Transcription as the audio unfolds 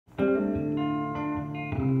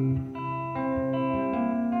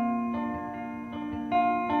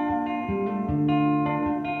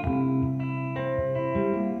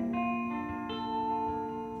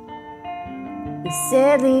You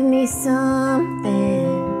said leave me something,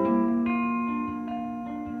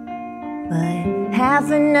 but half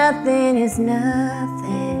of nothing is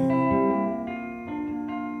nothing.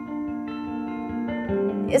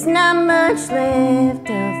 There's not much left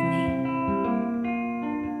of me.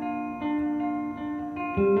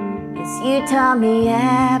 Yes, you taught me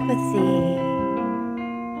apathy.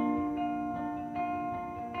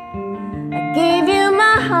 I gave you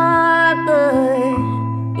my heart, but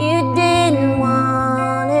you didn't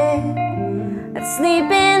want it. I'd sleep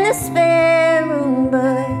in the spare room,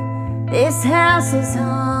 but this house is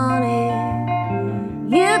haunted.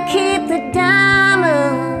 You keep the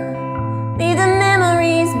diamond, leave the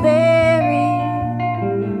memories buried.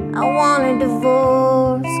 I want a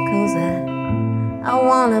divorce, 'cause I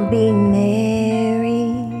wanna be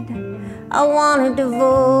married. I want a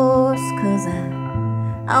divorce, 'cause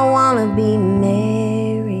I wanna be married.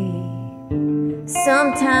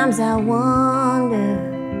 Sometimes I wonder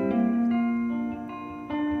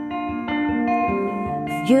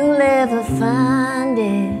if you'll ever find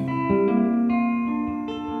it.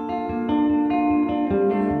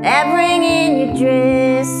 That ring in your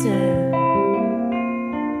dresser,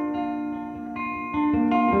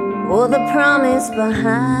 or the promise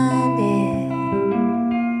behind it.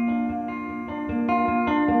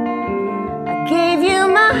 I gave you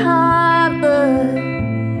my heart, but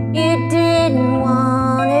you didn't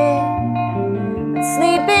want it. I'd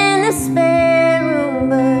sleep in the spare room,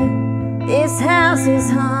 but this house is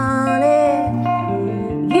haunted.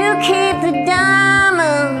 You keep the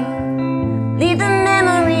diamond, leave the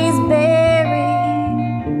memories buried.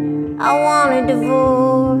 I want a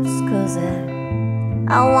divorce, 'cause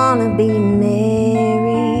I wanna be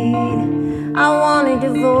married. I want a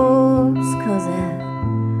divorce, 'cause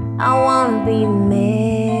I wanna be married.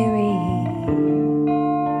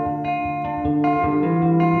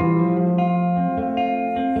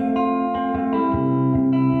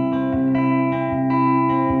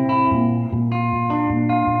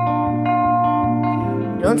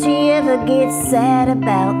 Don't you ever get sad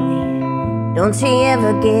about me? Don't you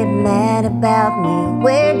ever get mad about me?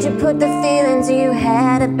 Where'd you put the feelings you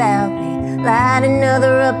had about me? Light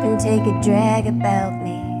another up and take a drag about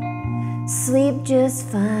me. Sleep just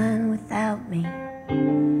fine without me.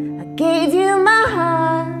 I gave you my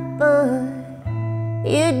heart, but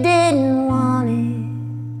you didn't want it.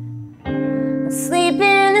 I sleep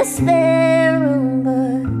in a spare room,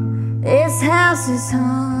 but this house is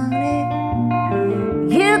haunted.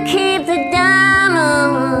 You keep the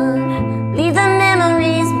diamond, leave the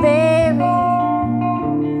memories buried.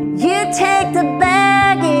 You take the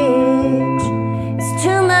baggage, it's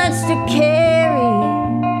too much to carry.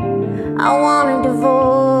 I want a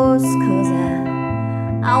divorce, 'cause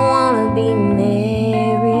I wanna be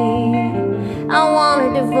married. I want a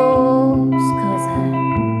divorce.